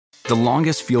The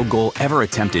longest field goal ever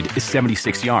attempted is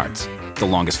 76 yards. The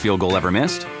longest field goal ever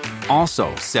missed?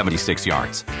 Also 76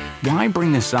 yards. Why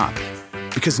bring this up?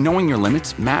 Because knowing your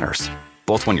limits matters,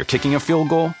 both when you're kicking a field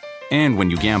goal and when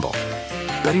you gamble.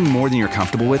 Betting more than you're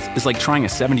comfortable with is like trying a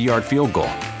 70-yard field goal.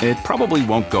 It probably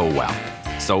won't go well.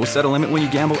 So set a limit when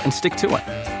you gamble and stick to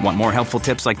it. Want more helpful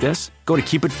tips like this? Go to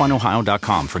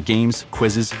keepitfunohio.com for games,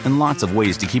 quizzes, and lots of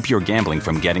ways to keep your gambling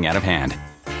from getting out of hand.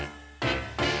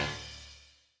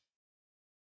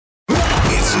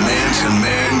 It's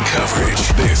man-to-man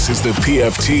coverage. This is the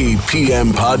PFT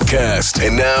PM podcast.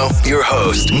 And now, your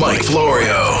host, Mike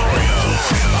Florio.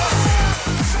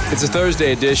 It's a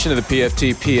Thursday edition of the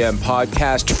PFT PM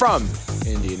podcast from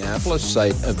Indianapolis,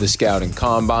 site of the Scouting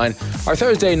Combine. Our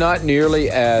Thursday not nearly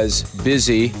as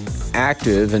busy,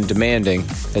 active, and demanding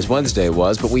as Wednesday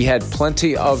was, but we had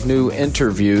plenty of new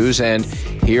interviews, and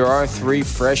here are 3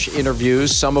 fresh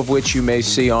interviews, some of which you may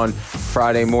see on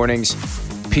Friday morning's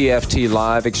PFT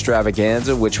Live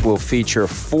Extravaganza, which will feature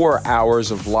 4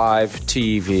 hours of live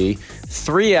TV,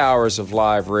 3 hours of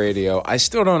live radio. I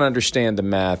still don't understand the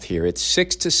math here. It's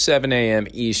 6 to 7 a.m.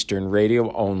 Eastern,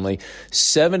 radio only,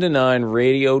 7 to 9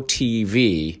 radio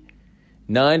TV,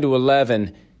 9 to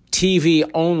 11 TV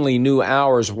only new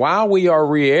hours while we are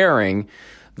re-airing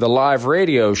the live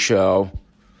radio show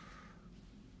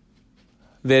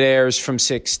that airs from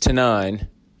 6 to 9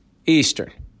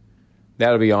 Eastern.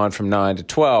 That'll be on from 9 to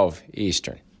 12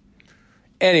 Eastern.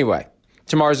 Anyway,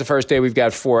 tomorrow's the first day we've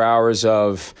got 4 hours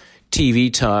of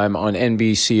TV time on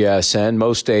NBCSN.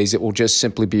 Most days it will just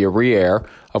simply be a re-air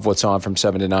of what's on from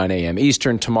 7 to 9 a.m.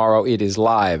 Eastern. Tomorrow it is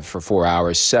live for 4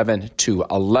 hours, 7 to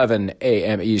 11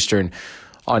 a.m. Eastern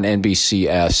on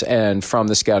NBCS. And from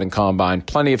the Scouting Combine,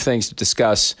 plenty of things to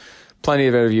discuss, plenty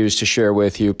of interviews to share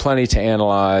with you, plenty to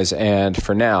analyze, and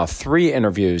for now, 3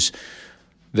 interviews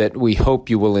that we hope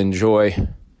you will enjoy.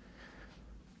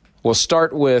 We'll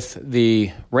start with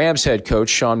the Rams head coach,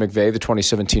 Sean McVay, the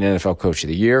 2017 NFL Coach of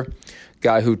the Year,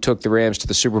 guy who took the Rams to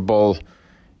the Super Bowl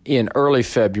in early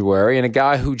February, and a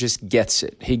guy who just gets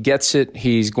it. He gets it.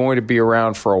 He's going to be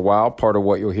around for a while. Part of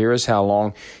what you'll hear is how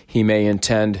long he may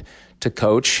intend to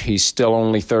coach. He's still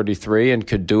only 33 and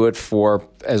could do it for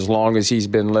as long as he's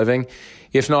been living,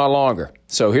 if not longer.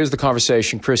 So here's the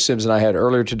conversation Chris Sims and I had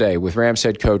earlier today with Rams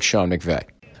head coach Sean McVay.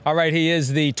 All right, he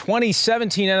is the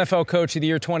 2017 NFL Coach of the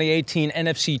Year, 2018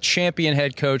 NFC Champion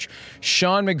head coach,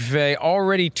 Sean McVay,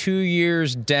 already 2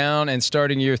 years down and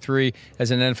starting year 3 as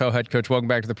an NFL head coach. Welcome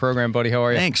back to the program, buddy. How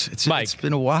are you? Thanks. It's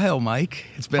been a while, Mike.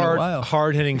 It's been a while.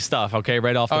 Hard-hitting stuff, okay,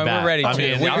 right off the bat. We're ready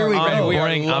to.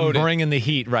 I'm bringing the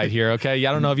heat right here, okay?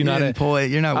 I don't know if you know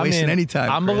You're not wasting any time,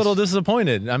 I'm Chris. a little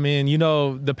disappointed. I mean,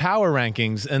 the power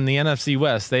rankings in the NFC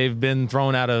West, they've been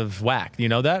thrown out of whack. You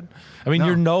know that? I mean,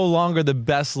 You're no longer the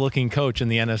best-looking coach in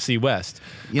the NFC West.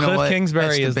 Cliff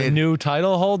Kingsbury is the new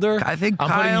title holder. I think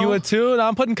I'm putting you at 2, and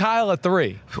I'm putting Kyle at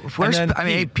 3.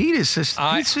 Pete is just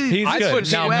he's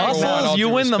good. Now, muscles, you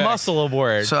win the muscle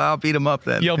award. So I'll beat him up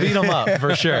then. You'll beat him up,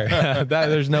 for sure.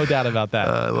 There's no doubt about that.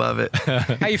 I love it.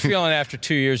 How you feeling after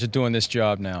 2 years of doing this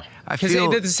job now? Because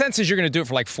the sense is you're going to do it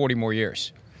for like 40 more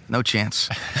years. No chance.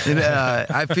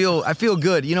 I feel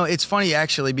good. It's funny,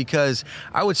 actually, because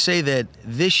I would say that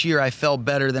this year I felt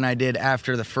better than I did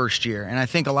after the first year. And I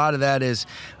think a lot of that is,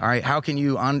 all right, how can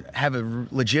you have a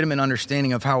legitimate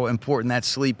understanding of how important that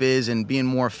sleep is and being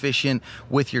more efficient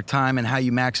with your time and how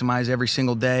you maximize every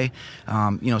single day?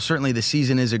 Certainly the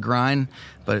season is a grind,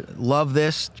 but love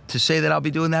this. To say that I'll be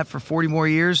doing that for 40 more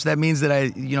years, that means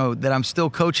that that I'm still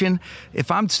coaching. If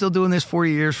I'm still doing this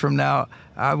 40 years from now,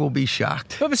 I will be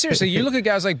shocked. But seriously, you look at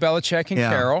guys like Belichick and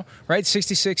Carroll, right?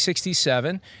 66,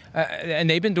 67, and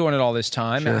they've been doing it all this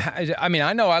time. Sure. I mean,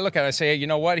 I look at it and say, you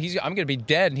know what? I'm going to be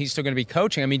dead, and he's still going to be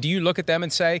coaching. I mean, do you look at them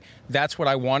and say, that's what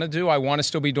I want to do? I want to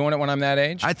still be doing it when I'm that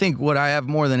age? I think what I have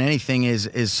more than anything is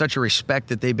such a respect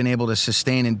that they've been able to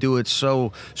sustain and do it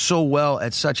so well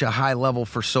at such a high level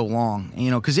for so long.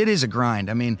 Because it is a grind.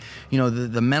 I mean,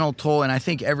 the mental toll, and I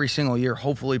think every single year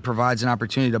hopefully provides an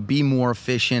opportunity to be more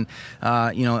efficient.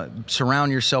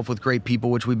 Surround yourself with great people,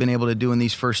 which we've been able to do in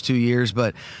these first 2 years.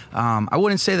 But I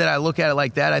wouldn't say that I look at it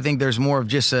like that. I think there's more of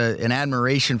just an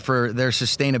admiration for their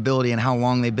sustainability and how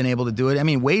long they've been able to do it. I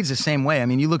mean, Wade's the same way. I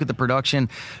mean, you look at the production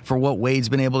for what Wade's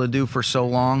been able to do for so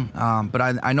long. But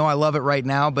I know I love it right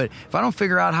now. But if I don't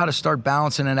figure out how to start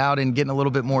balancing it out and getting a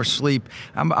little bit more sleep,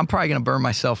 I'm probably going to burn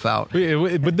myself out.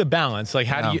 With the balance, like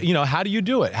how do you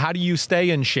do it? How do you stay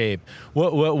in shape?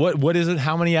 What is it?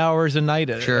 How many hours a night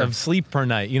of sleep per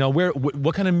night?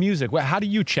 What kind of music? How do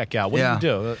you check out? What do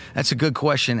you do? That's a good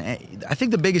question. I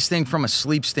think the biggest thing from a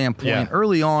sleep standpoint,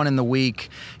 early on in the week,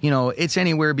 it's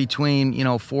anywhere between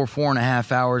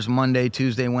 4.5 hours Monday,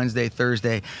 Tuesday, Wednesday,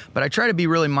 Thursday. But I try to be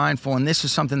really mindful, and this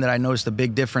is something that I noticed a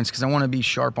big difference because I want to be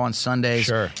sharp on Sundays.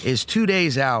 Sure. Is 2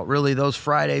 days out, really those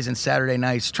Fridays and Saturday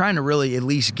nights, trying to really at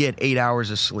least get 8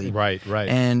 hours of sleep. Right.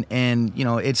 And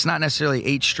it's not necessarily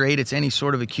 8 straight; it's any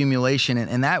sort of accumulation,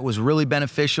 and that was really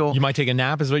beneficial. You might take a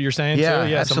nap, is what you're saying? Yeah,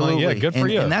 too? Yeah, absolutely. Good for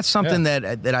you. And that's something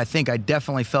that I think I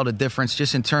definitely felt a difference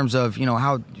just in terms of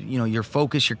how your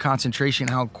focus, your concentration,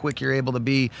 how quick you're able to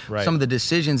be, some of the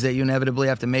decisions that you inevitably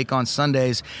have to make on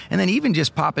Sundays, and then even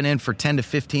just popping in for 10 to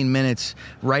 15 minutes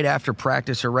right after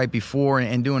practice or right before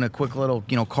and doing a quick little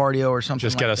cardio or something.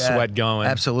 Just get like a that. Sweat going.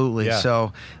 Absolutely. Yeah.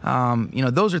 So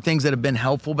those are things that have been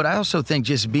helpful, but I also think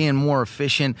just being more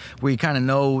efficient, where you kind of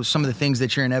know some of the things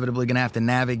that you're inevitably going to have to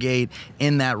navigate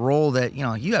in that role that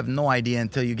you have no idea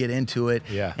until you get into it.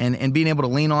 Yeah. And being able to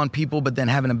lean on people, but then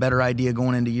having a better idea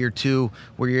going into year 2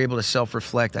 where you're able to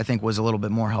self-reflect, I think was a little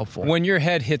bit more helpful. When your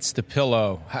head hits the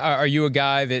pillow, are you a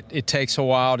guy that it takes a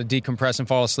while to decompress and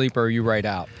fall asleep, or are you right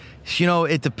out?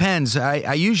 It depends.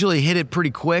 I usually hit it pretty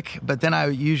quick, but then I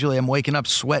usually am waking up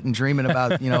sweating, dreaming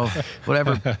about,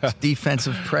 whatever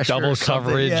defensive pressure. Double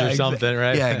coverage or something,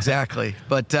 right? Yeah, exactly.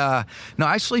 But, no,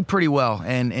 I sleep pretty well.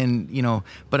 And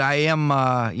but I am,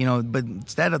 but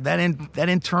that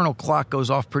internal clock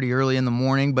goes off pretty early in the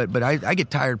morning, but I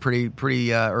get tired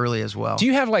pretty early as well. Do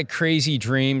you have like crazy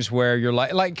dreams where you're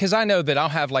like, because I know that I'll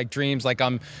have like dreams like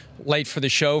I'm late for the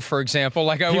show, for example,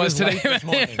 like I was today. This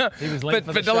morning. He was late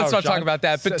for the show. Let's not talk about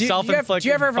that. But do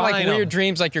you ever have like weird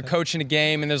dreams, like you're coaching a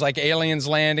game and there's like aliens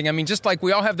landing? I mean, just like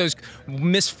we all have those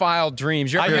misfiled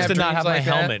dreams. I used to not have my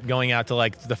helmet going out to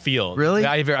like the field. Really?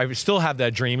 I still have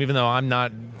that dream, even though I'm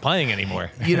not playing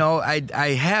anymore.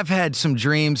 I have had some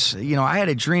dreams. I had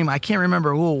a dream. I can't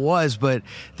remember who it was, but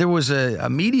there was a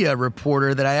media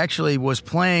reporter that I actually was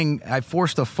playing. I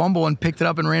forced a fumble and picked it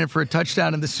up and ran it for a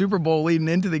touchdown in the Super Bowl leading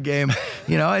into the game.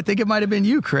 I think it might have been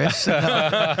you, Chris.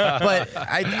 But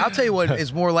I'll tell you what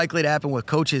is more likely to happen with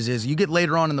coaches is you get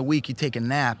later on in the week, you take a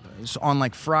nap on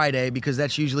like Friday because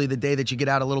that's usually the day that you get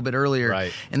out a little bit earlier.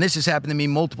 Right. And this has happened to me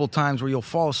multiple times where you'll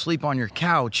fall asleep on your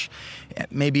couch,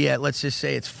 maybe at, let's just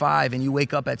say it's 5, and you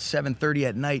wake up at 7:30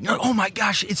 at night. Oh my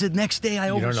gosh, it's the next day. I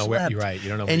overslept. You don't know where you're right. You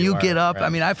don't know where and you get up. Right. I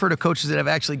mean, I've heard of coaches that have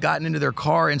actually gotten into their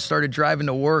car and started driving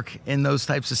to work in those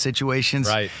types of situations.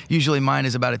 Right. Usually mine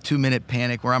is about a 2-minute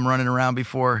panic where I'm running around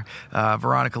before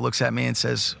Veronica looks at me and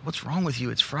says, "What's wrong with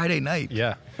you? It's Friday night."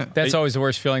 Yeah. That's always the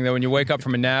worst feeling, though, when you wake up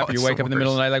from a nap, or you wake up in the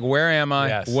middle of the night, like, where am I?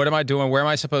 Yes. What am I doing? Where am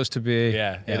I supposed to be?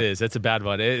 Yeah, it is. It's a bad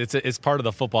one. It's part of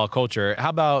the football culture. How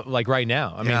about like right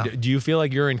now? I mean, do you feel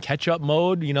like you're in catch-up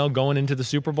mode, going into the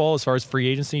Super Bowl as far as free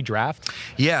agency draft?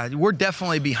 Yeah, we're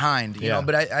definitely behind, you know,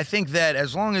 but I think that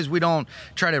as long as we don't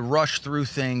try to rush through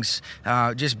things,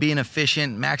 just being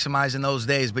efficient, maximizing those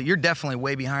days, but you're definitely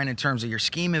way behind in terms of your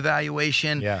scheme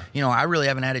evaluation. Yeah. I really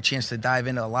haven't had a chance to dive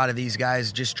into a lot of these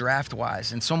guys just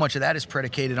draft-wise, and so much of that is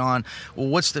predicated on, well,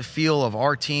 what's the feel of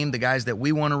our team, the guys that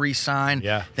we want to re-sign?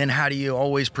 Yeah. Then how do you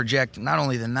always project not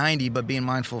only the 90, but being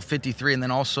mindful of 53, and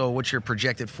then also what's your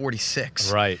projected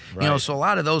 46? Right. So a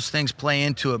lot of those things play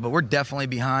into it, but we're definitely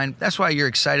behind. That's why you're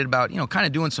excited about, kind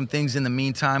of doing some things in the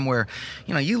meantime where,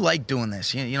 you like doing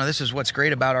this. This is what's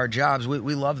great about our jobs.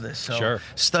 We love this. So sure.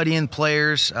 Studying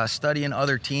players, studying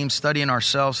other teams, studying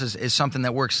ourselves is something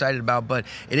that we're excited about, but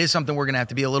it is something we're going to have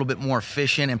to be a little bit more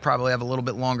efficient and probably have a little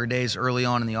bit longer days early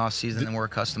on in the offseason than we're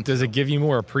accustomed to. Does it give you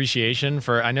more appreciation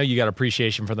for, I know you got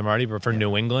appreciation for the Marty, but for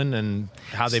New England and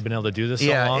how they've been able to do this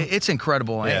so long? Yeah, it's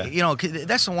incredible. Yeah.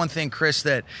 That's the one thing, Chris,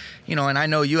 that, and I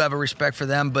know you have a respect for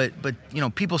them, but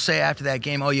people say after that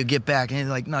game, oh, you get back. And you're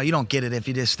like, no, you don't get it if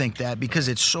you just think that, because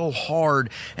it's so hard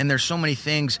and there's so many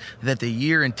things that the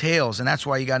year entails. And that's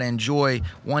why you got to enjoy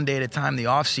one day at a time the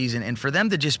offseason. And for them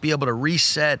to just be able to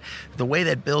reset the way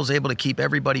that Bill's able to keep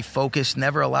everybody focused,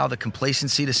 never allow the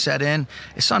complacency to set in,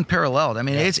 it's unparalleled. I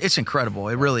mean, it's incredible.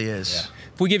 It really is.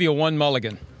 Yeah. If we give you one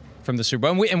mulligan from the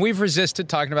Super Bowl, and we've resisted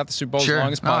talking about the Super Bowl as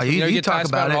long as possible. You get talk asked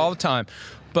about it all the time.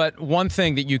 But one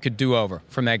thing that you could do over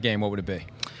from that game, what would it be?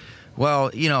 Well,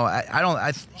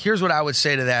 here's what I would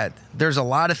say to that. There's a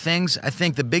lot of things. I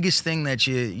think the biggest thing that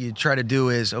you try to do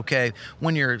is, okay,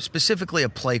 when you're specifically a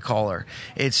play caller,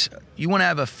 you want to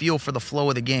have a feel for the flow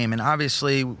of the game. And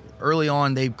obviously, early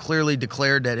on, they clearly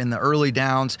declared that in the early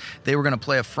downs, they were going to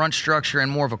play a front structure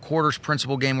and more of a quarters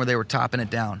principle game where they were topping it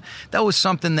down. That was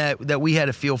something that we had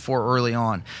a feel for early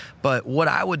on. But what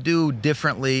I would do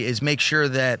differently is make sure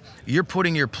that you're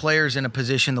putting your players in a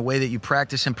position the way that you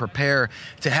practice and prepare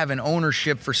to have an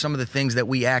ownership for some of the things that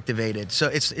we activated. So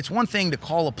it's one thing to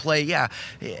call a play. Yeah,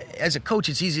 as a coach,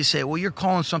 it's easy to say, well, you're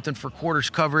calling something for quarters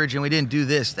coverage and we didn't do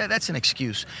this. That's an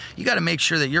excuse. You got to make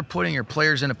sure that you're putting your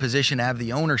players in a position to have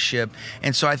the ownership.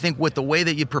 And so I think with the way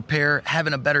that you prepare,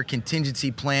 having a better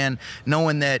contingency plan,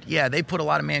 knowing that, yeah, they put a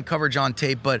lot of man coverage on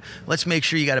tape, but let's make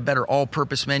sure you got a better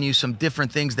all-purpose menu, some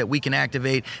different things that we can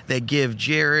activate that give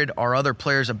Jared, our other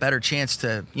players, a better chance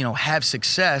to, have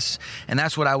success. And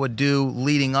that's what I would do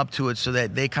leading up to it so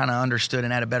that they kind of understood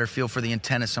and had a better feel for the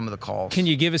intent of some of the calls. Can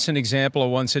you give us an example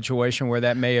of one situation where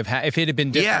that may have if it had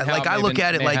been different? Yeah, like I look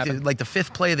at it like the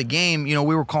fifth play of the game,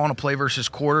 we were calling a play versus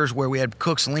quarters where we had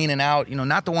Cooks leaning out,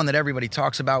 not the one that everybody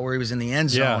talks about where he was in the end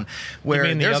zone. Where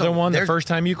you mean the other one, the first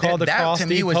time you called the cross that to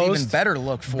me was post? Even better to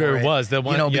look for. It was the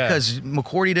one, because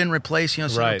McCourty didn't replace, so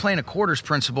we're playing a quarters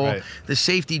principle. Right. The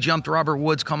safety jumped Robert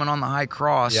Woods coming on the high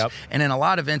cross. Yep. And in a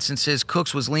lot of instances,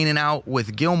 Cooks was leaning out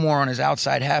with Gilmore on his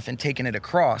outside half and taking it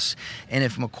across. And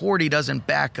if McCourty doesn't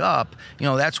back up,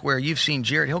 that's where you've seen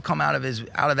Jared. He'll come out of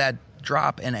that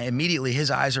drop and immediately his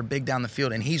eyes are big down the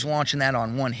field and he's launching that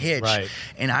on one hitch. Right.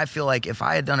 And I feel like if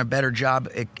I had done a better job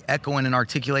echoing and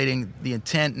articulating the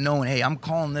intent, knowing, hey, I'm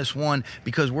calling this one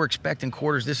because we're expecting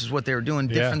quarters, this is what they were doing,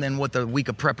 different than what the week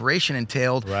of preparation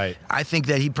entailed. Right. I think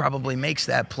that he probably makes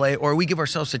that play, or we give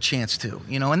ourselves a chance to,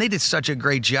 and they did such a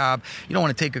great job. You don't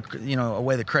want to take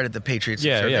away the credit the Patriots.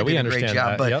 Yeah, they we did understand a great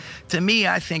job. that. But to me,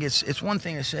 I think it's one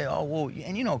thing to say, oh, well,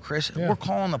 and Chris, we're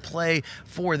calling the play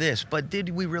for this, but did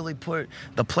we really put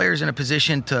the players in a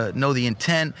position to know the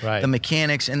intent, the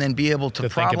mechanics, and then be able to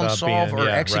problem solve or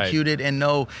execute it and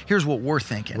know, here's what we're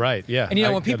thinking. Right, yeah. And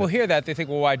when people hear that, they think,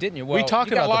 well, why didn't you? Well, we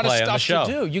talked about the play on the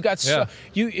show. You got a lot of stuff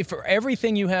to do. You got for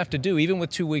everything you have to do, even with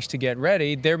 2 weeks to get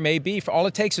ready, there may be, all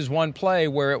it takes is one play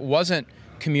where it wasn't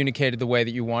communicated the way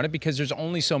that you wanted, because there's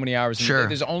only so many hours in the day.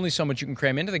 There's only so much you can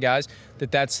cram into the guys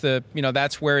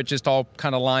that's where it just all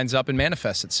kind of lines up and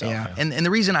manifests itself. Yeah. And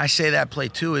the reason I say that play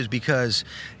too is because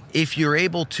if you're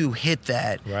able to hit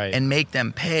that and make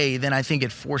them pay, then I think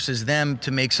it forces them to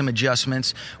make some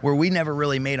adjustments where we never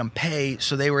really made them pay,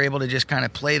 so they were able to just kind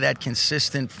of play that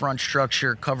consistent front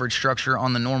structure, coverage structure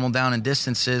on the normal down and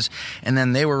distances, and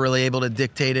then they were really able to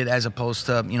dictate it as opposed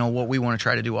to what we want to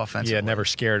try to do offensively. Yeah, never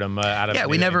scared them out of it. Yeah,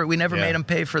 we never made them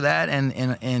pay for that, and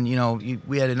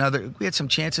we had some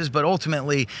chances, but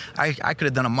ultimately I could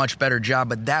have done a much better job.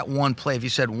 But that one play, if you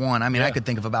said one, I could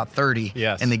think of about 30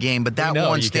 in the game, but that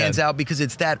one stands out because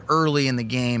it's that early in the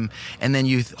game, and then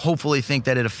you hopefully think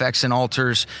that it affects and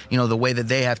alters, the way that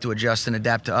they have to adjust and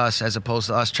adapt to us, as opposed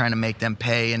to us trying to make them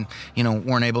pay, and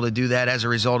weren't able to do that as a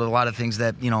result of a lot of things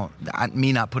that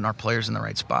me not putting our players in the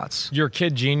right spots. You're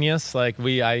kid genius, like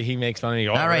he makes fun of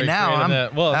you. Not right now.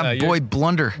 I'm boy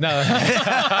blunder. No,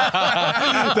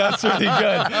 that's really good.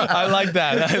 I like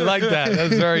that.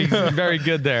 That's very, very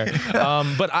good there.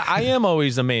 But I am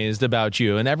always amazed about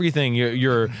you and everything.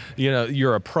 Your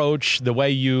approach, the way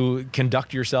you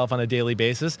conduct yourself on a daily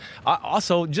basis.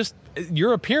 Also, just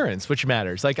your appearance, which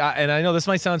matters. And I know this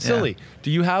might sound silly. Yeah.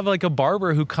 Do you have a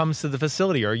barber who comes to the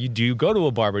facility, or do you go to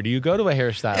a barber? Do you go to a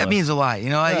hairstylist? That means a lot.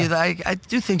 I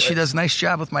do think she does a nice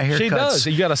job with my haircuts. She does.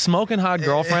 You got a smoking hot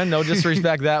girlfriend. No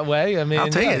disrespect that way. I mean, I'll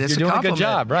tell you, it's you're doing a good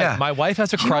job, right? Yeah. My wife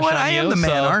has a crush on you. I am the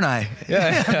man, aren't I?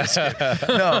 Yeah.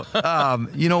 No.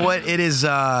 You know what? It is.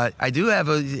 I do have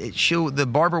the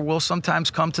barber will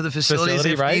sometimes come to the facilities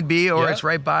if need be, or it's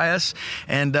right by us,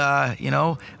 and I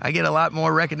get a lot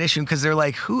more recognition because they're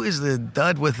like, who is the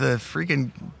dud with the freaking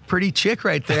pretty chick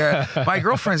right there? My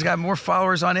girlfriend's got more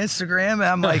followers on Instagram, and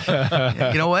I'm like,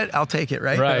 you know what? I'll take it,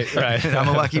 right? Right. I'm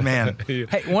a lucky man.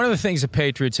 Hey, one of the things the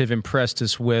Patriots have impressed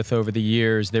us with over the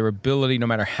years, their ability, no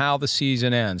matter how the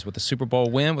season ends, with the Super Bowl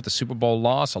win, with the Super Bowl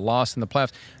loss, a loss in the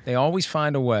playoffs, they always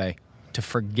find a way to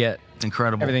forget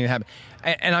everything that happened.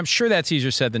 And I'm sure that's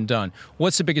easier said than done.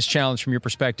 What's the biggest challenge from your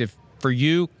perspective for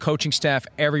you, coaching staff,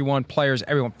 everyone, players,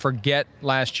 everyone? Forget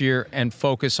last year and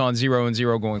focus on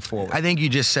 0-0 going forward. I think you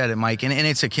just said it, Mike, and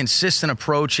it's a consistent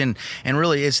approach, and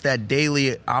really it's that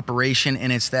daily operation,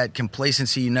 and it's that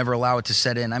complacency you never allow it to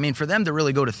set in. I mean, for them to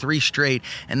really go to 3 straight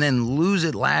and then lose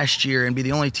it last year and be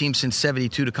the only team since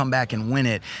 72 to come back and win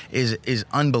it is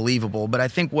unbelievable. But I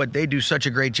think what they do such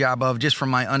a great job of, just from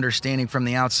my understanding from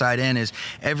the outside in, is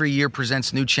every year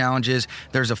presents new challenges.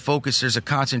 There's a focus, there's a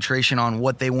concentration on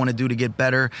what they want to do to get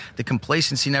better. The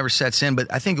complacency never sets in.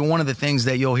 But I think one of the things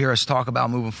that you'll hear us talk about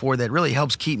moving forward that really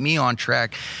helps keep me on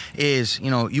track is,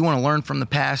 you want to learn from the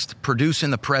past, produce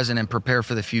in the present, and prepare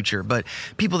for the future. But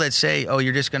people that say, oh,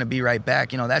 you're just going to be right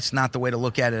back, that's not the way to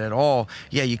look at it at all.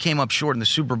 Yeah, you came up short in the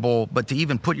Super Bowl, but to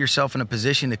even put yourself in a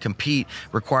position to compete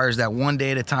requires that one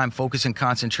day at a time focus and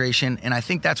concentration. And I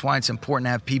think that's why it's important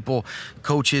to have people,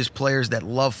 coaches, players that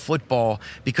love football,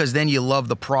 because then you love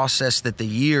the process that the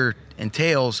year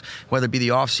entails, whether it be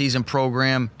the off-season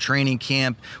program, training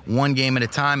camp, one game at a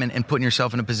time, and putting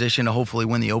yourself in a position to hopefully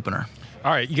win the opener.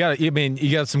 All right,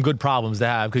 you got some good problems to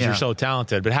have because you're so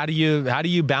talented. But how do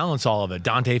you balance all of it?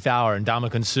 Dante Fowler and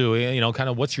Ndamukong Suh, kind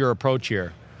of what's your approach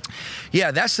here?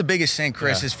 Yeah, that's the biggest thing,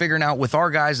 Chris, is figuring out with our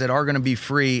guys that are going to be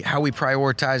free, how we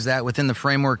prioritize that within the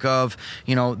framework of,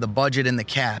 the budget and the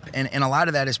cap. And a lot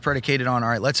of that is predicated on, all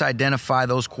right, let's identify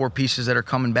those core pieces that are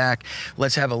coming back.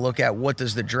 Let's have a look at what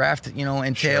does the draft,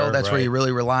 entail. Sure, that's where you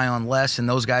really rely on less and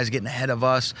those guys getting ahead of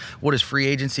us. What does free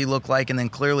agency look like? And then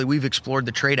clearly we've explored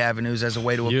the trade avenues as a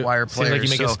way to acquire players. Seems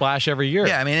like you make a splash every year.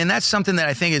 Yeah, and that's something that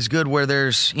I think is good where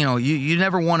there's, you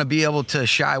never want to be able to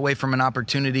shy away from an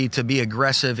opportunity to be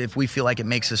aggressive if we feel like it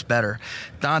makes us better.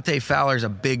 Dante Fowler's a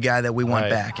big guy that we want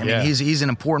back. I mean, he's an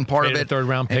important part of it. Third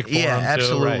round pick for him,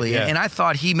 absolutely. Too, right, and I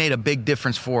thought he made a big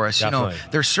difference for us. Definitely.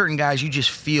 There's certain guys you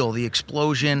just feel the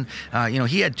explosion.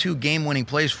 He had 2 game-winning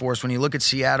plays for us. When you look at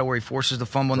Seattle where he forces the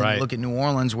fumble, and then you look at New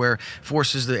Orleans where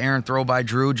forces the errant throw by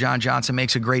Drew. John Johnson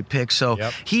makes a great pick. So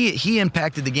he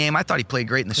impacted the game. I thought he played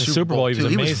great in the Super Bowl. He was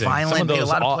amazing. He was violent, made a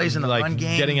lot of plays in the run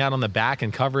game. Getting out on the back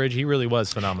and coverage, he really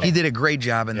was phenomenal. He did a great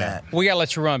job in that. We got to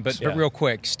let you run, but real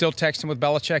quick, still texting with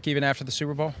Belichick even after the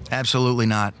Super Bowl? Absolutely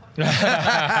not.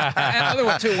 Another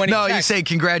one too. You say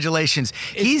congratulations.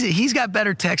 He's got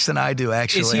better text than I do,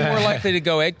 actually. Is he more likely to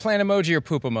go eggplant emoji or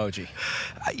poop emoji?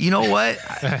 You know what?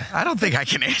 I don't think I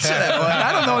can answer that one.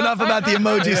 I don't know enough about the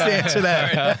emojis to answer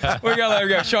that. Right. We got to let him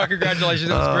go. Sean, congratulations.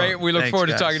 That was great. We look forward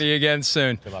to talking to you again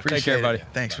soon. Take care, buddy.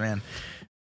 Thanks, man.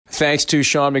 Thanks to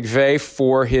Sean McVay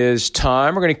for his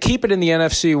time. We're going to keep it in the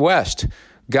NFC West.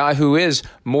 Guy who is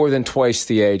more than twice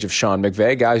the age of Sean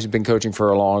McVay, a guy who's been coaching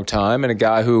for a long time, and a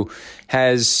guy who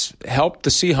has helped the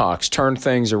Seahawks turn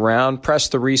things around, press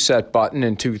the reset button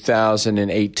in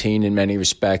 2018 in many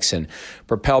respects, and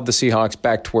propelled the Seahawks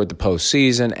back toward the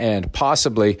postseason and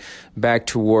possibly back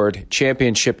toward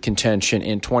championship contention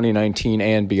in 2019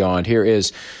 and beyond. Here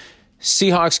is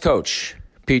Seahawks coach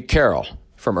Pete Carroll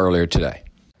from earlier today.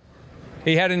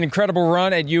 He had an incredible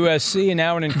run at USC and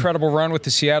now an incredible run with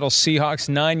the Seattle Seahawks.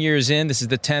 9 years in. This is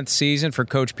the 10th season for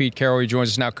Coach Pete Carroll. He joins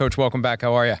us now. Coach, welcome back.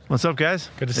 How are you? What's up,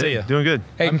 guys? Good to see you. Doing good.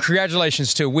 Hey,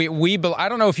 congratulations, too. I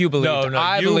don't know if you believed. No,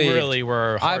 I believed, really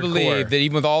were hardcore. I believe that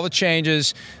even with all the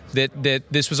changes, that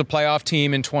this was a playoff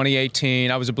team in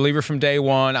 2018. I was a believer from day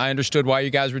one. I understood why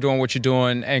you guys were doing what you're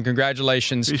doing, and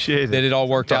congratulations that it all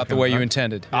worked out the way you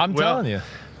intended. I'm telling you.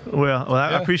 Well,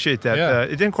 I appreciate that. Yeah.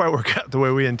 It didn't quite work out the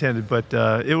way we intended, but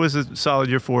it was a solid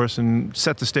year for us and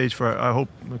set the stage for, I hope,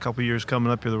 a couple of years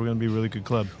coming up here that we're going to be a really good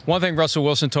club. One thing Russell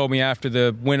Wilson told me after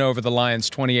the win over the Lions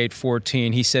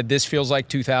 28-14, he said, this feels like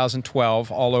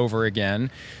 2012 all over again.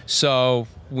 So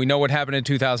we know what happened in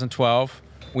 2012.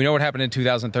 We know what happened in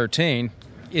 2013.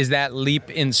 Is that leap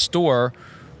in store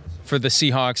for the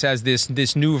Seahawks as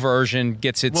this new version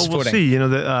gets its footing? We'll see.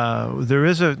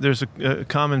 There's a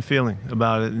common feeling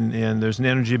about it, and there's an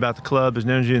energy about the club. There's an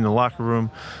energy in the locker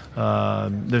room.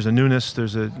 There's a newness.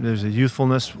 There's a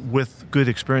youthfulness with good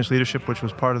experienced leadership, which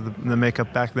was part of the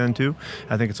makeup back then too.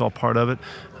 I think it's all part of it.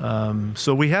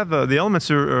 So we have the elements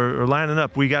are lining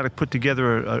up. We got to put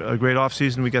together a great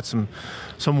offseason. We got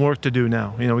some work to do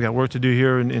now. We got work to do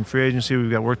here in free agency.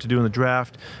 We've got work to do in the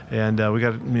draft, and we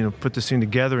got to put this thing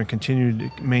together and continue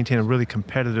to maintain a really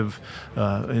competitive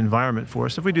environment for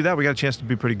us. If we do that, we got a chance to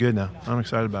be pretty good now. I'm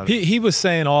excited about it. He was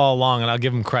saying all along, and I'll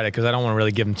give him credit because I don't want to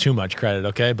really give him too much credit,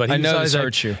 okay? But I know this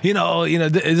hurts you.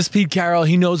 This Pete Carroll,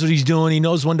 he knows what he's doing. He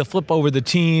knows when to flip over the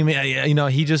team.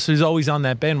 He just is always on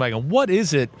that bandwagon. What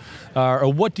is it,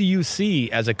 or what do you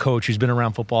see as a coach who's been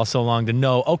around football so long to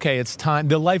know, okay, it's time.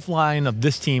 The lifeline of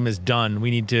this team is done.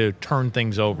 We need to turn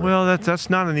things over. Well, that's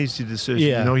not an easy decision.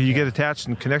 Yeah. You get attached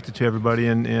and connected to everybody,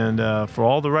 and for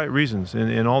all the right reasons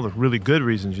and all the really good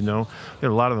reasons. We had a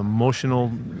lot of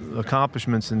emotional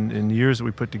accomplishments in the years that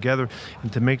we put together,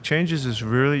 and to make changes is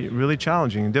really, really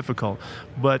challenging and difficult.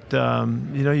 But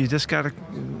you just gotta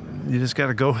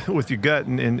go with your gut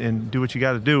and do what you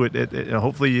got to do.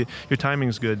 Hopefully your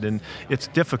timing's good, and it's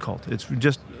difficult. It's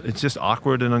just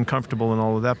awkward and uncomfortable and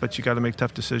all of that. But you got to make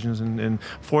tough decisions, and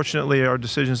fortunately our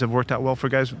decisions have worked out well for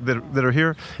guys that are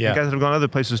here, and guys that have gone other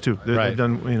places too. They've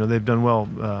done well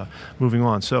moving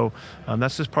on. So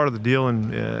that's just part of the deal,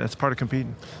 and it's part of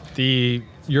competing.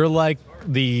 You're like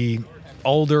the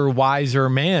older,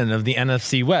 wiser man of the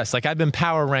NFC West. Like, I've been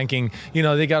power ranking,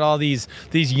 they got all these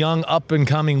young up and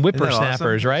coming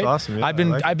whippersnappers, awesome? right? Awesome.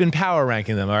 Yeah, I've been power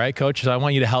ranking them, all right, Coach? So I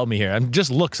want you to help me here. I'm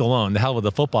just looks alone. The hell with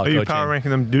the football coaching. Are you power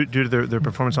ranking them due to their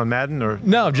performance on Madden, or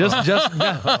no? Just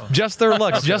their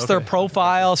looks, their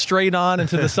profile, straight on and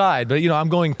to the side. But I'm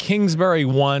going Kingsbury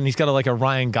 1. He's got a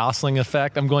Ryan Gosling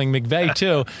effect. I'm going McVay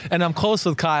 2, and I'm close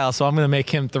with Kyle, so I'm going to make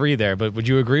him 3 there. But would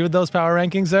you agree with those power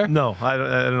rankings there? No, I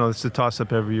don't know. It's a toss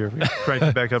up every year. Crank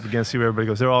it back up again, see where everybody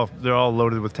goes. They're all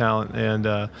loaded with talent, and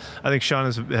I think Sean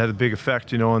has had a big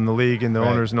effect, on the league and the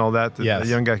owners and all that. The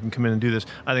young guy can come in and do this.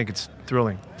 I think it's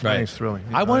thrilling. Right. I think it's thrilling.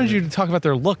 I wanted you to talk about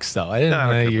their looks, though. I didn't know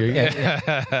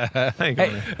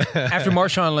After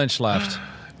Marshawn Lynch left,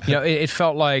 it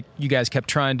felt like you guys kept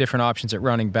trying different options at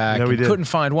running back and couldn't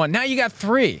find one. Now you got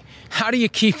 3. How do you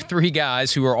keep 3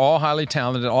 guys who are all highly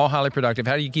talented, all highly productive?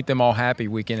 How do you keep them all happy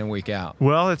week in and week out?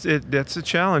 Well, that's a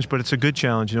challenge, but it's a good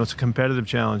challenge. It's a competitive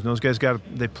challenge. And those guys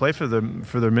they play for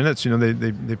their minutes.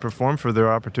 They perform for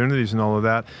their opportunities and all of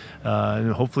that.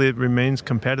 And hopefully it remains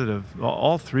competitive.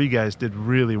 All 3 guys did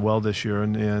really well this year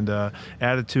and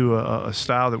added to a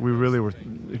style that we really were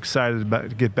excited about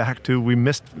to get back to. We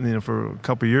missed for a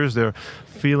couple of years there,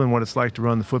 feeling what it's like to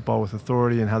run the football with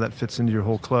authority and how that fits into your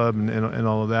whole club and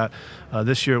all of that.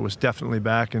 This year it was definitely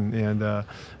back, and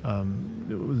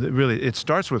really it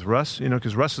starts with Russ,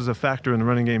 because Russ is a factor in the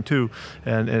running game too,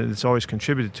 and it's always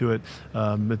contributed to it.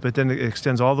 But then it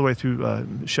extends all the way through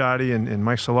Shadi and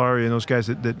Mike Solari and those guys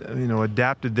that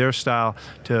adapted their style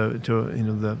to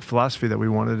the philosophy that we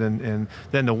wanted, and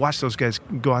then to watch those guys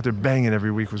go out there banging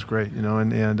every week was great,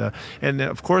 and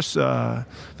of course the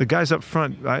guys up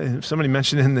front. Somebody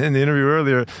mentioned in the interview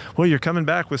earlier, well, you're coming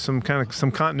back with some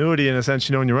continuity in a sense,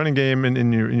 in your running game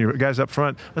and your guys up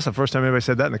front. That's the first time anybody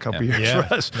said that in a couple of years for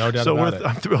us. No doubt about it.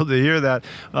 I'm thrilled to hear that.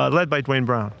 Led by Dwayne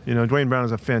Brown. Dwayne Brown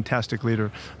is a fantastic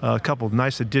leader. A couple of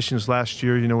nice additions last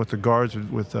year, with the guards,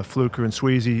 with Fluker and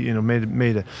Sweezy,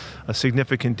 made a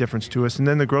significant difference to us. And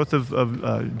then the growth of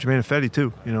Jermaine Ifedi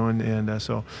too, and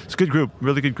so it's a good group,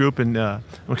 really good group, and I'm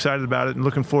excited about it and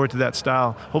looking forward to that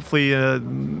style. Hopefully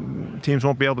teams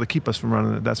won't be able to keep us from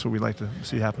running it. That's what we like to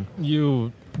see happen.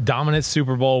 You dominant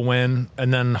Super Bowl win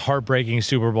and then heartbreaking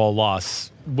Super Bowl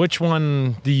loss. Which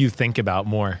one do you think about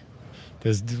more?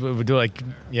 Well,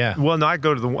 no, I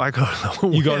go to the win.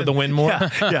 You go to the win more?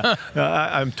 Yeah.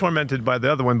 I'm tormented by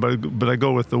the other one, but I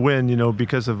go with the win,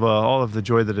 because of all of the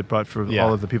joy that it brought for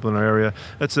all of the people in our area.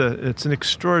 It's an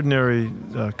extraordinary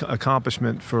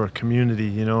accomplishment for a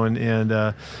community, and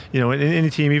any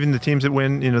team, even the teams that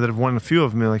win, that have won a few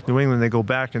of them, like New England, they go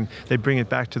back and they bring it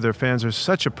back to their fans. There's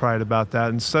such a pride about that,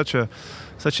 and such a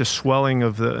swelling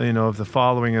of the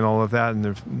following and all of that,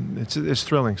 and it's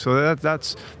thrilling. So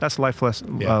that's life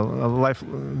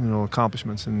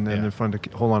accomplishments, and they're fun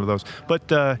to hold on to those. But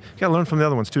you got to learn from the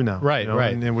other ones too now, right?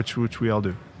 And which we all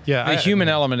do. Yeah, the human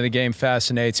element of the game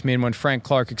fascinates me. And when Frank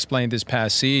Clark explained this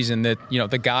past season that,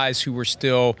 the guys who were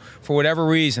still, for whatever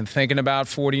reason, thinking about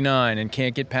 49 and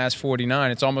can't get past 49,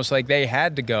 it's almost like they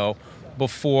had to go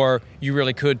before you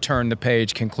really could turn the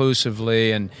page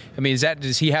conclusively. And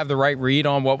does he have the right read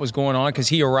on what was going on? Because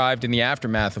he arrived in the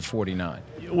aftermath of 49.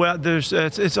 Well,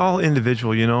 it's all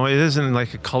individual, It isn't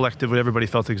like a collective where everybody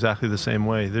felt exactly the same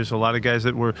way. There's a lot of guys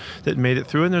that made it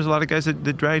through, and there's a lot of guys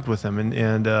that dragged with them,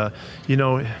 and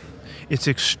it's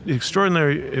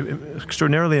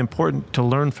extraordinarily important to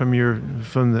learn from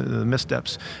the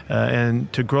missteps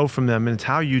and to grow from them. And it's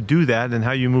how you do that and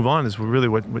how you move on is really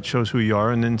what shows who you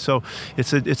are. And so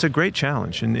it's a great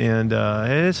challenge, and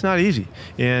it's not easy,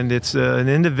 and it's an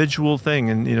individual thing.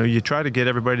 And you try to get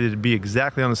everybody to be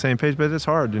exactly on the same page, but it's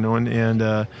hard,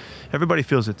 and everybody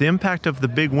feels it. The impact of the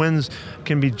big wins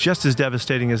can be just as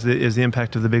devastating as the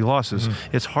impact of the big losses.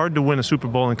 Mm-hmm. It's hard to win a Super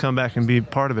Bowl and come back and be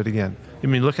part of it again.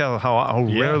 Look how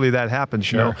rarely that happens,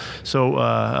 Sure. So,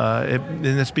 and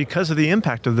it's because of the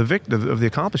impact of the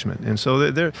accomplishment. And so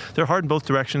they're hard in both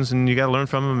directions, and you got to learn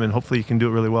from them, and hopefully you can do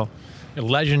it really well.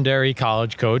 Legendary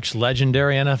college coach,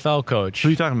 legendary NFL coach. Who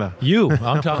are you talking about? You.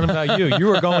 I'm talking about you.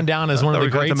 You are going down as one of the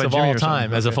greats of all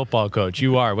time as a football coach.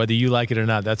 You are, whether you like it or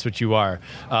not. That's what you are.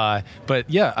 But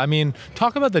yeah,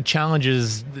 talk about the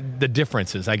challenges, the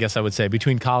differences, I guess I would say,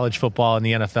 between college football and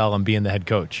the NFL and being the head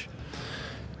coach.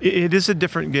 It is a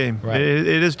different game. Right. It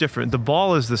is different. The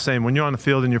ball is the same. When you're on the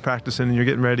field and you're practicing and you're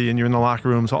getting ready and you're in the locker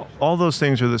rooms, all those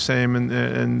things are the same,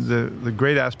 and the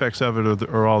great aspects of it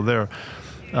are all there.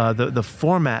 the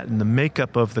format and the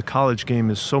makeup of the college game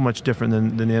is so much different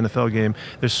than the NFL game.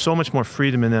 There's so much more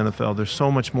freedom in the NFL. There's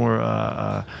so much more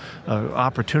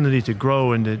opportunity to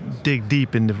grow and to dig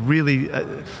deep and to really,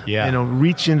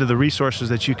 reach into the resources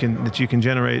that you can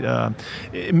generate.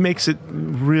 It makes it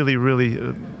really,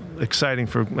 really exciting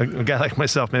for a guy like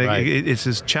myself, man. Right. It's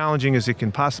as challenging as it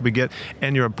can possibly get,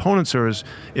 and your opponents are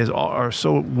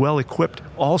so well equipped.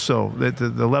 Also, that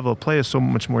the level of play is so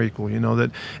much more equal.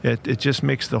 That it just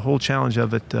makes the whole challenge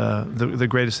of it the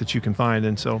greatest that you can find.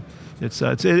 And so it's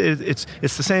the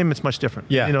same. It's much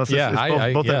different. Yeah, it's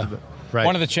both ends of it. Right.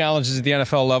 One of the challenges at the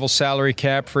NFL level, salary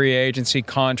cap, free agency,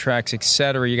 contracts,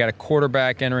 etc. You got a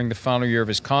quarterback entering the final year of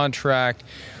his contract.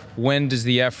 When does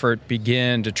the effort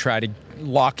begin to try to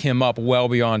lock him up well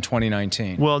beyond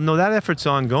 2019? Well, no, that effort's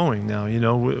ongoing now.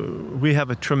 We have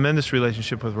a tremendous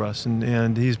relationship with Russ,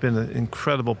 and he's been an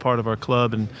incredible part of our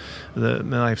club and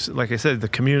like I said, the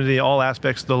community, all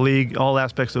aspects of the league, all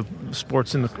aspects of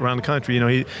sports around the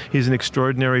country. He's an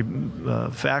extraordinary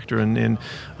factor, and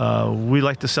we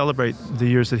like to celebrate the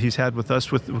years that he's had with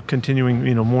us, with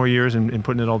continuing more years and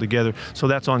putting it all together. So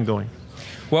that's ongoing.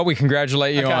 Well, we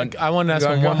congratulate you on. I want to ask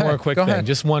one more quick thing.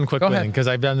 Just one quick thing, because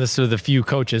I've done this with a few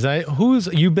coaches.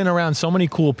 You've been around so many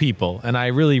cool people, and I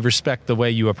really respect the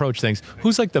way you approach things.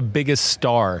 Who's like the biggest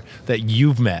star that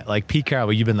you've met? Like Pete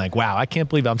Carroll, you've been like, wow, I can't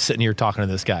believe I'm sitting here talking to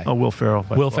this guy. Oh, Will Ferrell.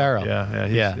 Will Ferrell.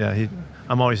 Yeah.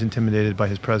 I'm always intimidated by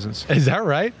his presence. Is that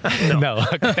right? No.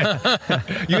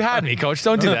 Okay. You had me, Coach.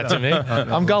 Don't do that to me.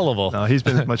 I'm gullible. No, he's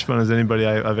been as much fun as anybody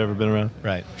I've ever been around.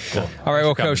 Right. Cool. All right,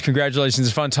 well, Coach, congratulations.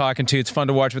 It's fun talking to you. It's fun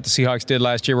to watch what the Seahawks did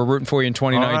last year. We're rooting for you in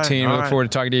 2019. We look forward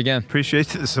to talking to you again. Appreciate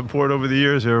the support over the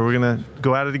years. We're going to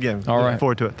go at it again. All right. Looking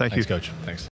forward to it. Thanks, you, Coach.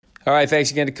 Thanks. All right, thanks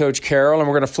again to Coach Carroll, and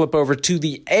we're going to flip over to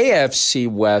the AFC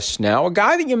West now. A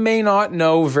guy that you may not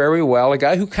know very well, a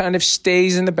guy who kind of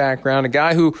stays in the background, a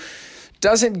guy who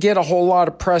doesn't get a whole lot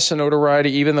of press and notoriety,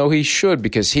 even though he should,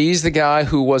 because he's the guy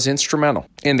who was instrumental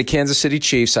in the Kansas City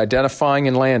Chiefs identifying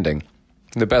and landing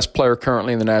the best player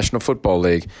currently in the National Football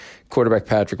League, quarterback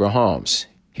Patrick Mahomes.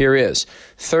 Here is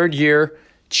third-year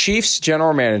Chiefs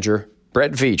general manager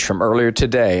Brett Veach from earlier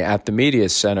today at the Media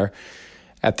Center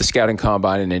at the Scouting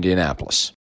Combine in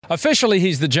Indianapolis. Officially,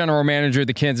 he's the general manager of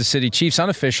the Kansas City Chiefs.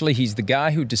 Unofficially, he's the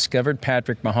guy who discovered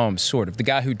Patrick Mahomes, sort of. The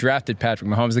guy who drafted Patrick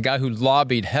Mahomes, the guy who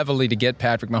lobbied heavily to get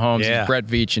Patrick Mahomes. Yeah. Is Brett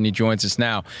Veach, and he joins us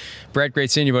now. Brett,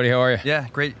 great seeing you, buddy. How are you? Yeah,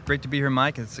 great to be here,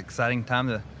 Mike. It's an exciting time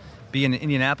to be in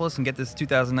Indianapolis and get this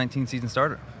 2019 season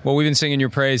started. Well, we've been singing your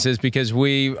praises because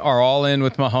we are all in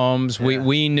with Mahomes.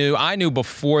 Yeah. I knew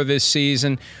before this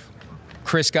season.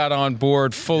 Chris got on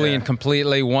board fully and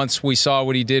completely once we saw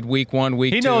what he did week 1,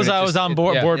 week 2. He knows I was on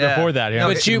board before that. Yeah.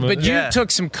 But you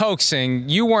took some coaxing.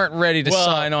 You weren't ready to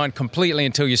sign on completely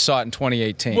until you saw it in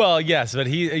 2018. Well, yes,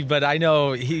 but I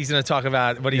know he's going to talk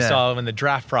about what he saw in the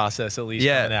draft process, at least.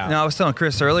 Yeah. Coming out. No, I was telling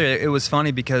Chris earlier, it was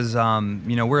funny because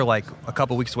we're like a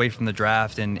couple weeks away from the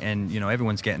draft, and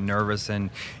everyone's getting nervous,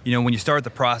 and when you start the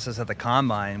process at the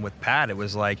combine with Pat, it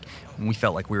was like we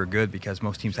felt like we were good because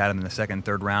most teams had him in the second,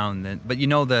 third round, but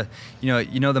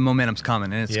the momentum's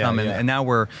coming, and it's coming, and now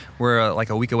we're like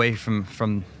a week away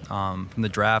from the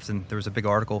draft, and there was a big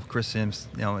article, Chris Sims,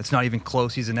 it's not even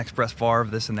close, he's the next Brett Favre,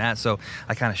 this and that. So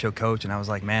I kind of showed Coach, and I was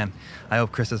like, man, I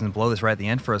hope Chris doesn't blow this right at the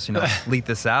end for us, leak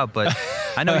this out. But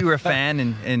I know you were a fan,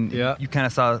 and you kind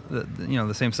of saw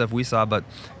the same stuff we saw, but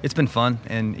it's been fun,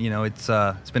 and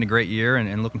it's been a great year,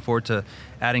 and looking forward to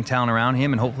adding talent around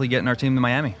him and hopefully getting our team to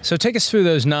Miami. So take us through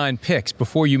those 9 picks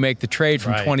before you make the trade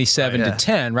from 27 to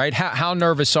 10, right? How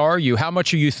nervous are you? How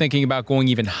much are you thinking about going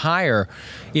even higher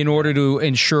in order to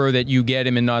ensure that you get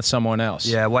him and not someone else?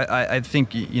 Yeah, well, I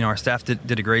think our staff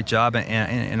did a great job,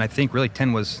 and I think really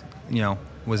 10 was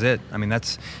it. I mean,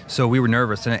 so we were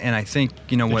nervous, and I think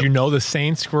Did you know the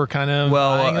Saints were kind of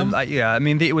I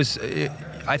mean, it was.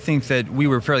 I think that we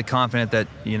were fairly confident that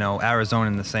Arizona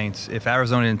and the Saints, if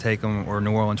Arizona didn't take them or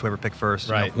New Orleans, whoever picked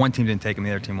first, one team didn't take them, the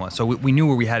other team was. So we knew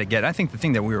where we had to get. I think the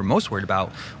thing that we were most worried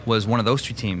about was one of those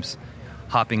 2 teams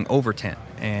hopping over 10.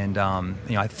 And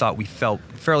I thought we felt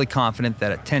fairly confident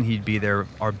that at 10 he'd be there.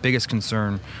 Our biggest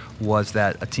concern was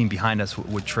that a team behind us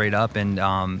would trade up, and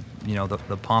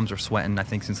the palms were sweating. I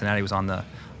think Cincinnati was on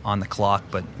the clock,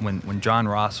 but when John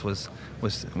Ross was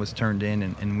turned in,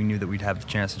 and we knew that we'd have a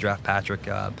chance to draft Patrick,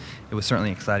 it was certainly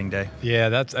an exciting day. Yeah,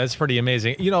 that's pretty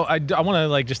amazing. I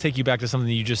want to just take you back to something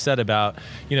that you just said about,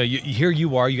 here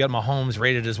you are, you got Mahomes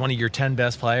rated as one of your 10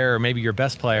 best player or maybe your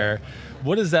best player.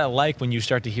 What is that like when you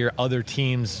start to hear other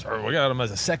teams, or we got him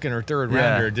as a second or third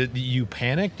rounder? Did you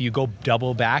panic? Do you go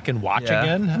double back and watch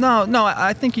again? No,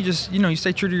 I think you just, you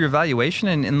stay true to your evaluation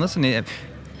and listen,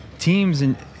 teams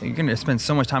you're going to spend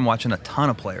so much time watching a ton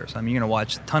of players. I mean, you're going to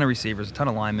watch a ton of receivers, a ton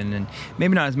of linemen, and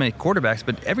maybe not as many quarterbacks,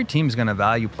 but every team is going to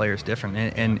value players different.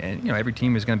 And every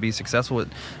team is going to be successful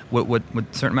with a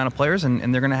certain amount of players,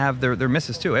 and they're going to have their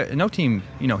misses too. No team,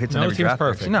 hits on every draft.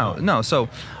 Perfect. No. So,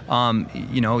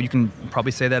 you can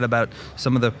probably say that about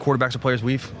some of the quarterbacks or players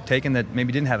we've taken that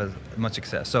maybe didn't have as much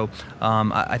success. So,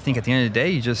 I think at the end of the day,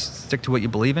 you just stick to what you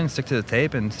believe in, stick to the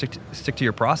tape, and stick to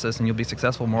your process, and you'll be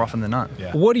successful more often than not.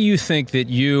 Yeah. What do you think that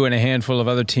you and a handful of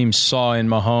other teams saw in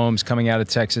Mahomes coming out of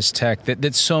Texas Tech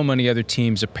that so many other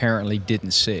teams apparently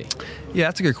didn't see? Yeah,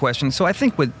 that's a good question. So I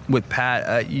think with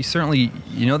Pat, you certainly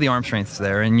the arm strength's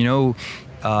there, and he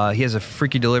has a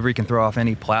freaky delivery, can throw off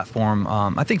any platform.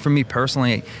 I think for me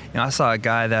personally, I saw a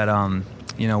guy that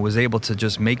was able to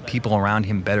just make people around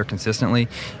him better consistently.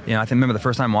 I remember the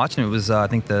first time watching it was I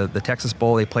think the Texas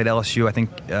Bowl. They played LSU. I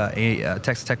think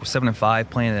Texas Tech was 7-5,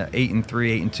 playing an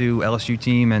 8-3, 8-2 LSU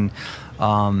team, and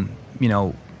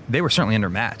they were certainly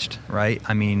undermatched, right?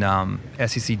 I mean,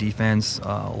 SEC defense,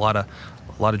 a lot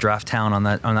of draft talent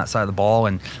on that side of the ball,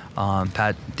 and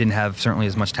Pat didn't have certainly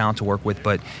as much talent to work with.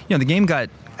 But the game got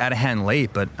out of hand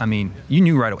late, but I mean, you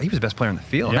knew right away he was the best player in the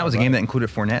field. And that was a game that included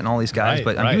Fournette and all these guys.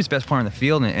 But I mean, he was the best player in the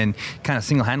field, and kind of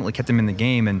single-handedly kept him in the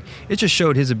game. And it just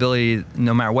showed his ability,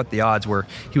 no matter what the odds were,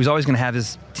 he was always going to have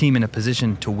his team in a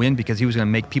position to win because he was going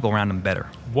to make people around him better.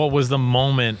 What was the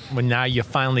moment when now you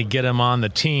finally get him on the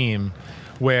team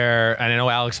where, and I know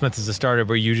Alex Smith is the starter,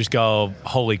 where you just go,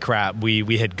 holy crap, we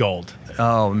hit gold?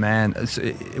 Oh man,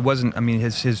 it wasn't. I mean,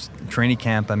 his training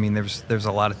camp. I mean, there's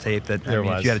a lot of tape that.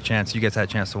 If you had a chance, you guys had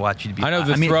a chance to watch. You'd be. I know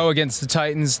the throw against the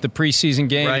Titans, the preseason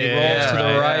game. Right, he rolls to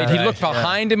the right. He looked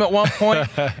behind him at one point,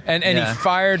 and he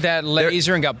fired that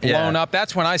laser and got blown up.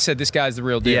 That's when I said this guy's the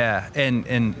real deal. Yeah,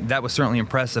 and that was certainly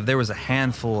impressive. There was a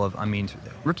handful of,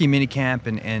 rookie minicamp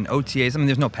and OTAs. I mean,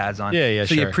 there's no pads on.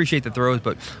 So you appreciate the throws,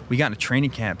 but we got into training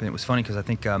camp, and it was funny because I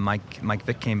think Mike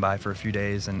Vick came by for a few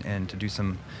days and to do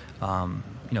some.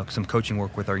 Some coaching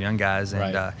work with our young guys,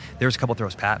 and there was a couple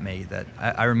throws Pat made that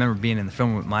I remember being in the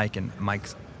film with Mike, and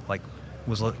Mike's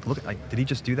was looking like, did he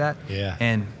just do that? Yeah.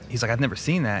 And he's like, I've never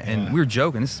seen that, and we were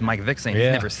joking. This is Mike Vick saying he's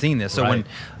never seen this. So when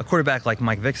a quarterback like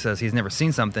Mike Vick says he's never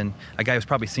seen something, a guy who's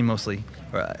probably seen mostly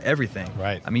everything.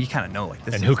 Right. I mean, you kind of know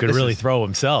this. And who could really throw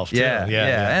himself? Too. Yeah.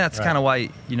 And that's kind of why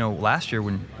last year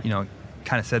when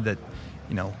kind of said that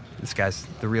this guy's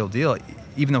the real deal.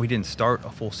 Even though he didn't start a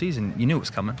full season, you knew it was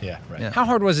coming. Yeah. How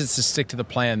hard was it to stick to the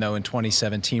plan, though, in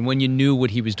 2017 when you knew what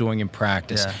he was doing in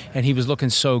practice and he was looking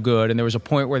so good and there was a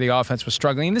point where the offense was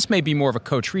struggling? And this may be more of a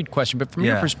Coach Reid question, but from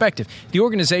your perspective, the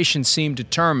organization seemed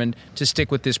determined to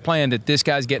stick with this plan that this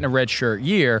guy's getting a redshirt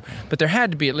year, but there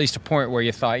had to be at least a point where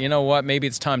you thought, you know what, maybe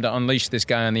it's time to unleash this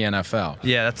guy in the NFL.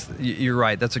 Yeah, you're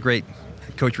right. That's a great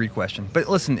Coach Reid question. But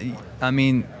listen, I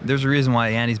mean, there's a reason why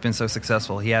Andy's been so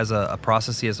successful. He has a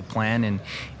process, he has a plan,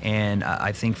 and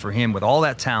I think for him, with all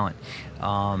that talent,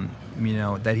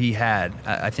 that he had,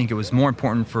 I think it was more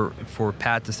important for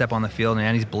Pat to step on the field, and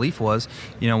Andy's belief was,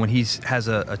 when he has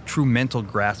a true mental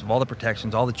grasp of all the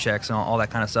protections, all the checks, and all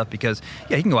that kind of stuff, because,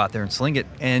 he can go out there and sling it,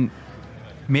 and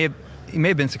he may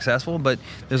have been successful, but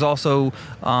there's also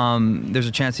there's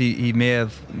a chance he may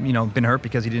have been hurt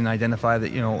because he didn't identify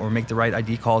that or make the right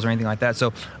ID calls or anything like that.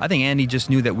 So I think Andy just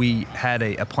knew that we had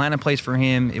a plan in place for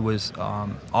him. It was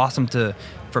awesome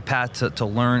for Pat to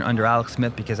learn under Alex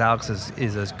Smith, because Alex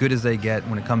is as good as they get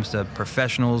when it comes to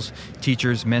professionals,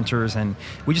 teachers, mentors, and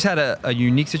we just had a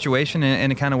unique situation,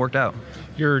 and it kind of worked out.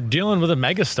 You're dealing with a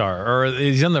megastar, or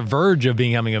he's on the verge of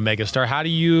becoming a megastar. How do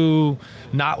you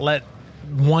not let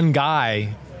one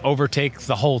guy overtakes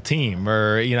the whole team,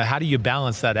 or how do you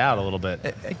balance that out a little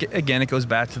bit? Again, it goes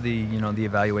back to the the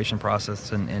evaluation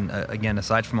process, and again,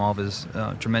 aside from all of his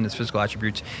tremendous physical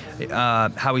attributes,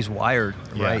 how he's wired,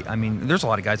 right? I mean, there's a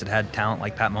lot of guys that had talent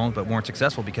like Pat Mahomes but weren't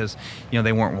successful because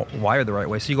they weren't wired the right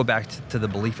way. So you go back to the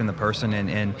belief in the person,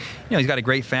 and he's got a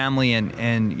great family, and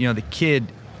the kid.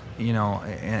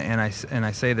 And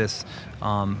I say this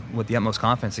with the utmost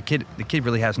confidence. The kid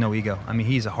really has no ego. I mean,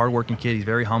 he's a hardworking kid. He's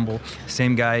very humble.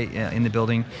 Same guy in the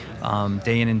building,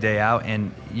 day in and day out.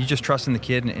 And you just trust in the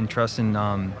kid and trust in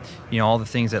all the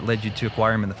things that led you to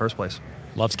acquire him in the first place.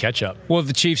 Loves ketchup. Will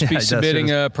the Chiefs be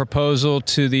submitting a proposal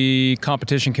to the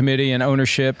competition committee and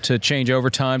ownership to change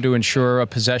overtime to ensure a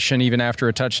possession even after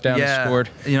a touchdown is scored?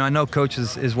 I know Coach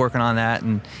is working on that,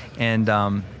 and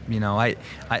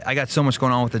I got so much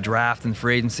going on with the draft and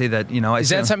free agency that Is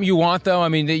that something you want, though? I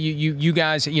mean, you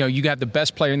guys, you got the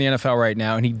best player in the NFL right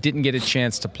now, and he didn't get a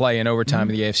chance to play in overtime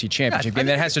in the AFC Championship, and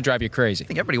that has to drive you crazy. I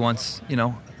think everybody wants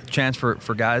a chance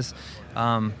for guys.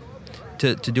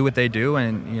 To do what they do,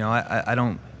 and I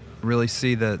don't really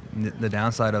see the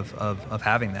downside of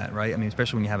having that, right? I mean,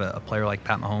 especially when you have a player like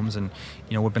Pat Mahomes, and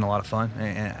it would have been a lot of fun.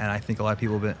 And I think a lot of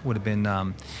people would have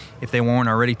been, if they weren't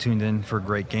already tuned in for a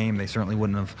great game, they certainly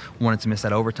wouldn't have wanted to miss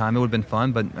that overtime. It would have been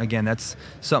fun, but again, that's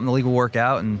something the league will work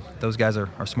out, and those guys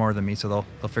are smarter than me, so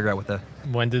they'll figure out what the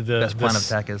best plan of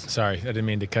attack is. Sorry, I didn't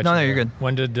mean to cut you. No, you're good.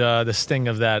 When did the sting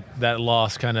of that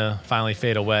loss kind of finally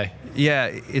fade away? Yeah,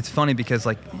 it's funny because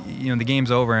the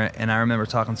game's over, and I remember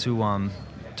talking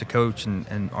to coach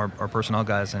and our personnel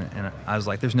guys, and I was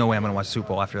like, there's no way I'm going to watch Super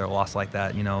Bowl after a loss like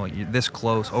that. You're this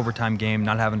close, overtime game,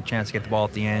 not having a chance to get the ball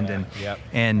at the end,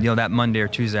 and that Monday or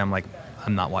Tuesday, I'm like,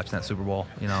 I'm not watching that Super Bowl.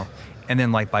 And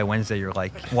then by Wednesday, you're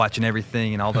watching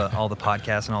everything and all the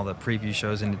podcasts and all the preview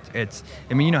shows, and it's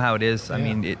I mean, you know how it is. I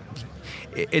mean,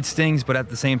 it stings, but at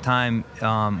the same time,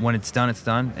 when it's done, it's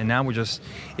done. And now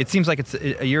it seems like it's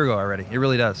a year ago already. It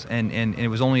really does. And it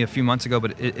was only a few months ago,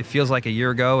 but it feels like a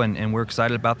year ago, and we're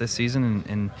excited about this season,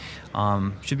 and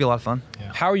should be a lot of fun.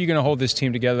 Yeah. How are you going to hold this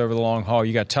team together over the long haul?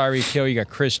 You got Tyreek Hill, you got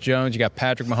Chris Jones, you got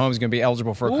Patrick Mahomes going to be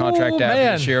eligible for a contract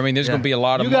after this year. I mean, there's going to be a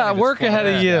lot of money. You got work ahead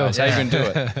of you. How are you going to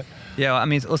do it? Yeah, I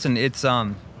mean, listen, it's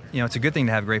it's a good thing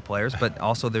to have great players, but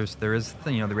also there is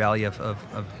the reality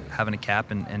of having a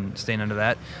cap and staying under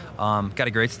that. Got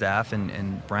a great staff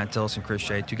and Brant Tillis and Chris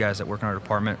Shea, two guys that work in our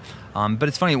department. But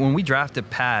it's funny, when we drafted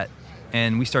Pat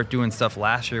and we start doing stuff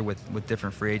last year with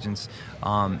different free agents,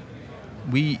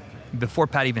 before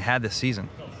Pat even had this season,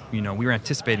 we were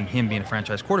anticipating him being a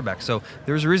franchise quarterback. So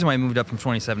there was a reason why he moved up from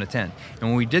 27 to 10. And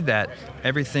when we did that,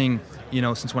 everything,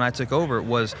 since when I took over,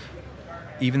 was,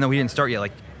 even though he didn't start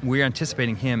yet, we're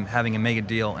anticipating him having a mega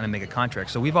deal and a mega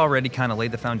contract. So we've already kind of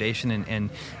laid the foundation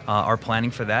and are planning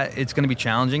for that. It's going to be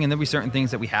challenging, and there'll be certain things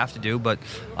that we have to do, but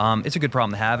it's a good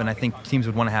problem to have, and I think teams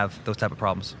would want to have those type of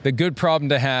problems. The good problem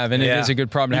to have, and it is a good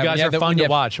problem to have. You guys are fun to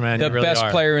watch, man. The really best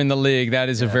player in the league, that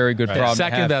is a very good problem to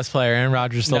have. Second best player, Aaron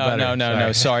Rodgers still better.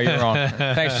 No, sorry, you're wrong.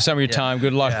 Thanks for some of your time.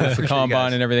 Good luck with the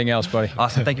Combine and everything else, buddy.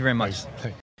 Awesome. Thank you very much.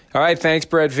 All right, thanks,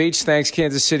 Brett Veach. Thanks,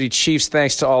 Kansas City Chiefs.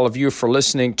 Thanks to all of you for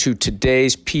listening to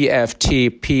today's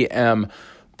PFT PM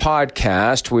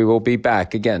podcast. We will be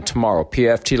back again tomorrow,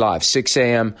 PFT Live, 6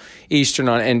 a.m. Eastern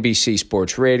on NBC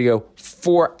Sports Radio.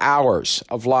 4 hours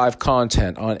of live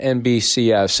content on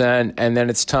NBCSN, and then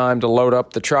it's time to load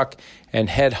up the truck and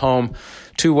head home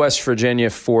to West Virginia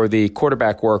for the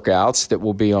quarterback workouts that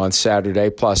will be on Saturday,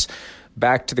 plus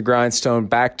back to the grindstone,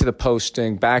 back to the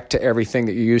posting, back to everything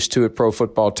that you're used to at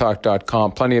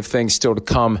ProFootballTalk.com. Plenty of things still to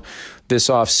come this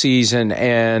offseason,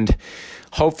 and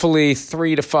hopefully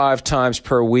 3 to 5 times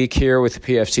per week here with the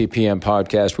PFT PM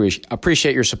podcast. We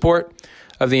appreciate your support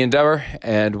of the endeavor,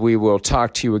 and we will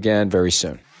talk to you again very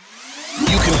soon.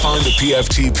 You can find the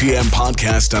PFT PM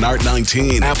podcast on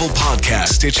Art19, Apple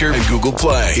Podcasts, Stitcher, and Google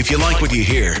Play. If you like what you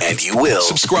hear, and you will,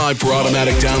 subscribe for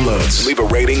automatic downloads. Leave a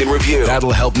rating and review.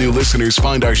 That'll help new listeners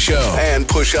find our show and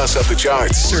push us up the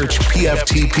charts. Search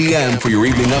PFT PM for your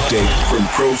evening update from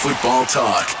Pro Football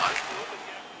Talk.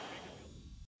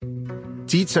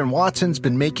 Dietz & Watson's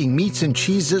been making meats and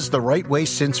cheeses the right way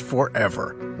since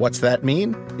forever. What's that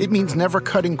mean? It means never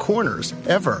cutting corners,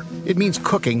 ever. It means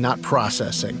cooking, not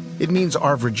processing. It means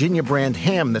our Virginia brand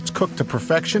ham that's cooked to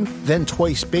perfection, then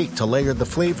twice baked to layer the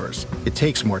flavors. It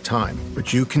takes more time,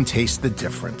 but you can taste the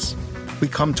difference. We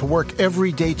come to work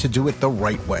every day to do it the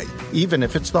right way, even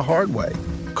if it's the hard way.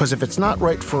 Because if it's not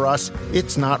right for us,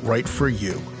 it's not right for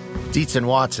you. Dietz &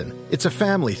 Watson, it's a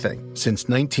family thing since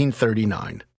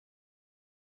 1939.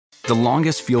 The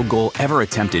longest field goal ever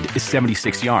attempted is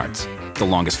 76 yards. The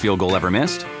longest field goal ever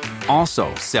missed?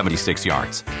 Also 76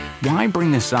 yards. Why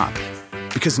bring this up?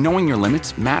 Because knowing your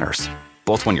limits matters,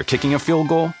 both when you're kicking a field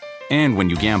goal and when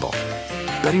you gamble.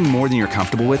 Betting more than you're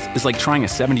comfortable with is like trying a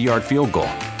 70-yard field goal.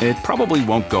 It probably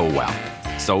won't go well.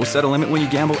 So set a limit when you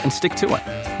gamble and stick to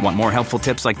it. Want more helpful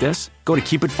tips like this? Go to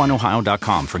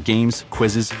keepitfunohio.com for games,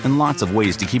 quizzes, and lots of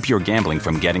ways to keep your gambling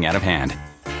from getting out of hand.